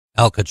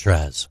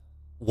Alcatraz,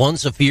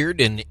 once a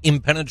feared and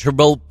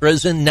impenetrable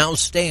prison, now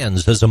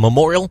stands as a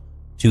memorial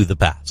to the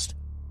past.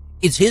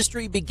 Its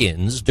history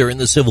begins during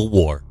the Civil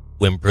War,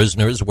 when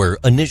prisoners were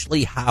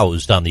initially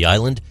housed on the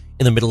island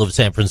in the middle of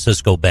San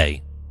Francisco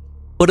Bay.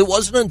 But it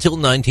wasn't until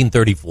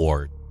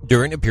 1934,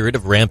 during a period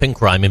of rampant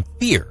crime and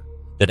fear,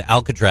 that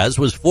Alcatraz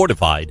was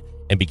fortified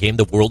and became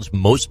the world's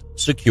most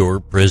secure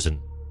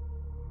prison.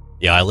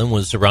 The island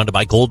was surrounded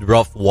by cold,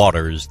 rough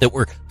waters that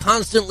were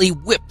constantly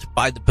whipped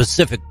by the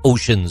Pacific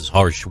Ocean's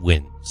harsh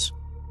winds.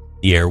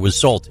 The air was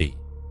salty,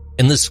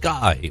 and the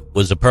sky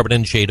was a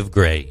permanent shade of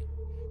gray,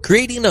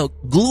 creating a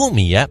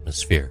gloomy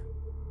atmosphere.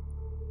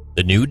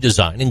 The new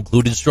design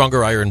included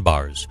stronger iron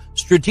bars,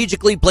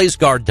 strategically placed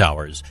guard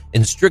towers,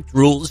 and strict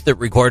rules that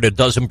required a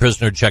dozen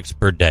prisoner checks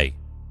per day.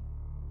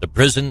 The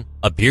prison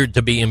appeared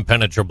to be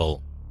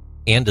impenetrable,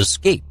 and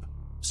escape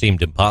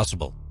seemed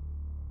impossible.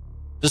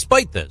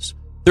 Despite this,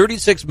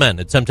 36 men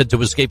attempted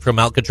to escape from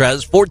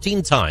Alcatraz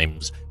 14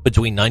 times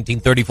between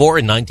 1934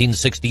 and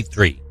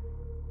 1963.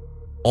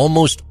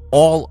 Almost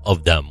all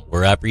of them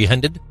were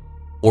apprehended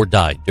or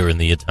died during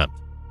the attempt.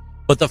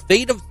 But the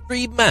fate of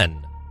 3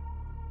 men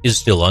is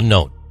still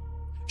unknown,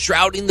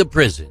 shrouding the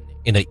prison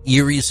in an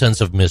eerie sense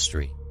of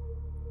mystery.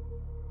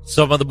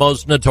 Some of the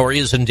most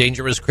notorious and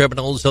dangerous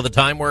criminals of the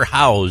time were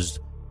housed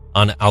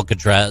on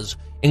Alcatraz,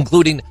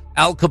 including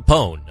Al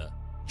Capone,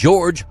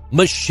 George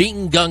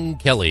Machine Gun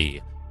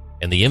Kelly,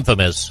 and the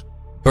infamous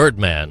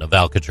Birdman of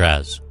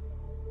Alcatraz.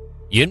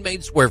 The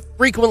inmates were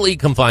frequently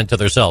confined to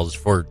their cells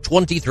for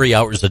 23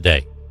 hours a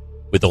day,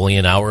 with only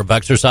an hour of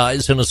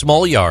exercise in a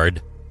small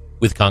yard,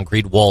 with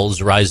concrete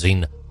walls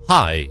rising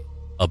high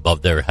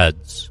above their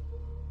heads,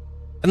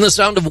 and the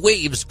sound of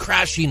waves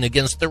crashing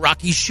against the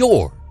rocky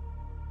shore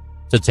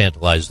to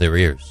tantalize their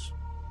ears.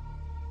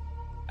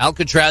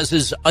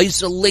 Alcatraz's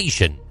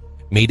isolation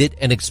made it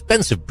an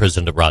expensive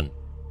prison to run,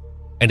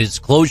 and its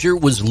closure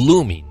was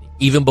looming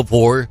even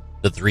before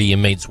the 3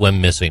 inmates went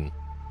missing.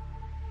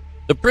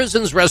 The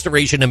prison's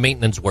restoration and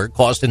maintenance work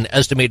cost an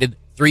estimated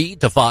 $3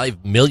 to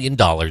 $5 million,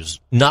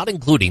 not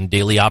including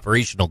daily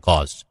operational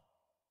costs.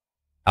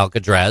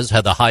 Alcatraz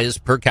had the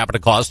highest per capita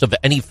cost of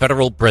any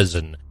federal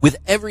prison, with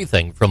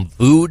everything from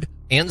food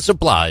and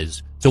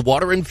supplies to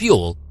water and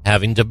fuel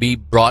having to be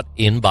brought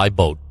in by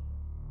boat.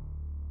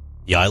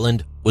 The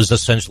island was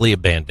essentially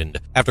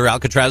abandoned after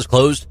Alcatraz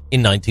closed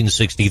in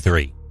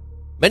 1963.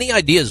 Many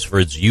ideas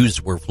for its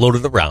use were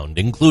floated around,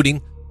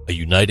 including a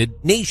United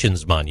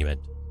Nations monument,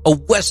 a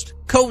West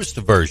Coast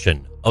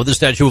version of the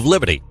Statue of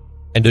Liberty,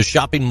 and a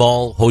shopping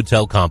mall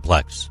hotel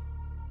complex.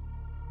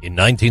 In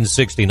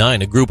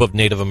 1969, a group of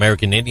Native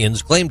American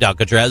Indians claimed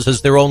Alcatraz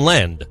as their own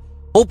land,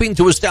 hoping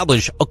to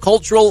establish a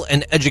cultural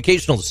and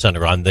educational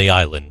center on the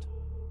island.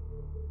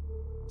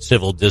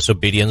 Civil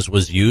disobedience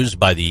was used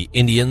by the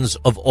Indians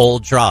of all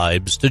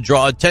tribes to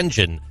draw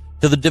attention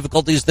to the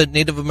difficulties that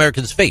Native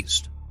Americans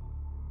faced.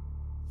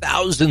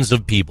 Thousands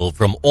of people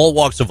from all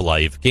walks of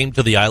life came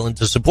to the island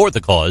to support the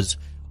cause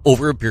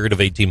over a period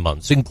of 18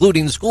 months,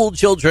 including school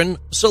children,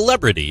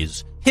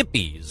 celebrities,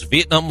 hippies,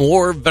 Vietnam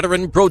War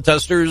veteran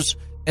protesters,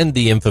 and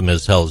the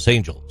infamous Hells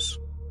Angels.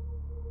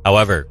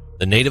 However,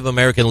 the Native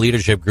American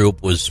leadership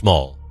group was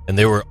small, and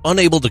they were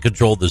unable to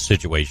control the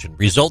situation,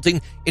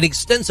 resulting in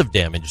extensive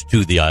damage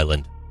to the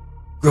island.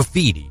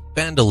 Graffiti,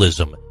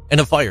 vandalism, and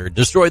a fire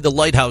destroyed the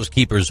lighthouse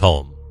keeper's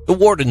home, the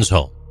warden's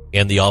home,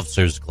 and the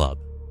officers' club.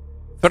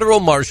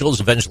 Federal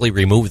marshals eventually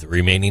removed the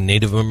remaining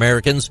Native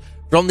Americans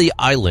from the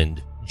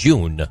island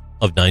June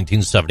of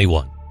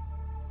 1971.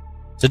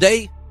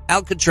 Today,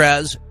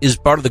 Alcatraz is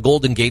part of the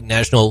Golden Gate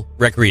National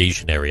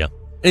Recreation Area,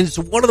 and it's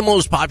one of the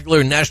most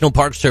popular National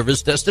Park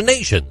Service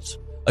destinations,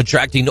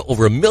 attracting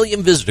over 1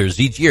 million visitors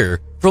each year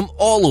from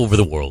all over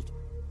the world.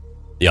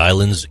 The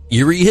island's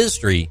eerie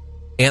history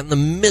and the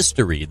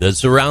mystery that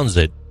surrounds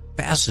it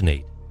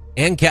fascinate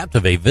and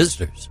captivate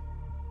visitors.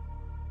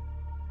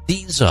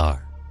 These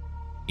are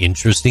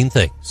Interesting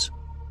Things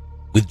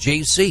with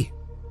JC.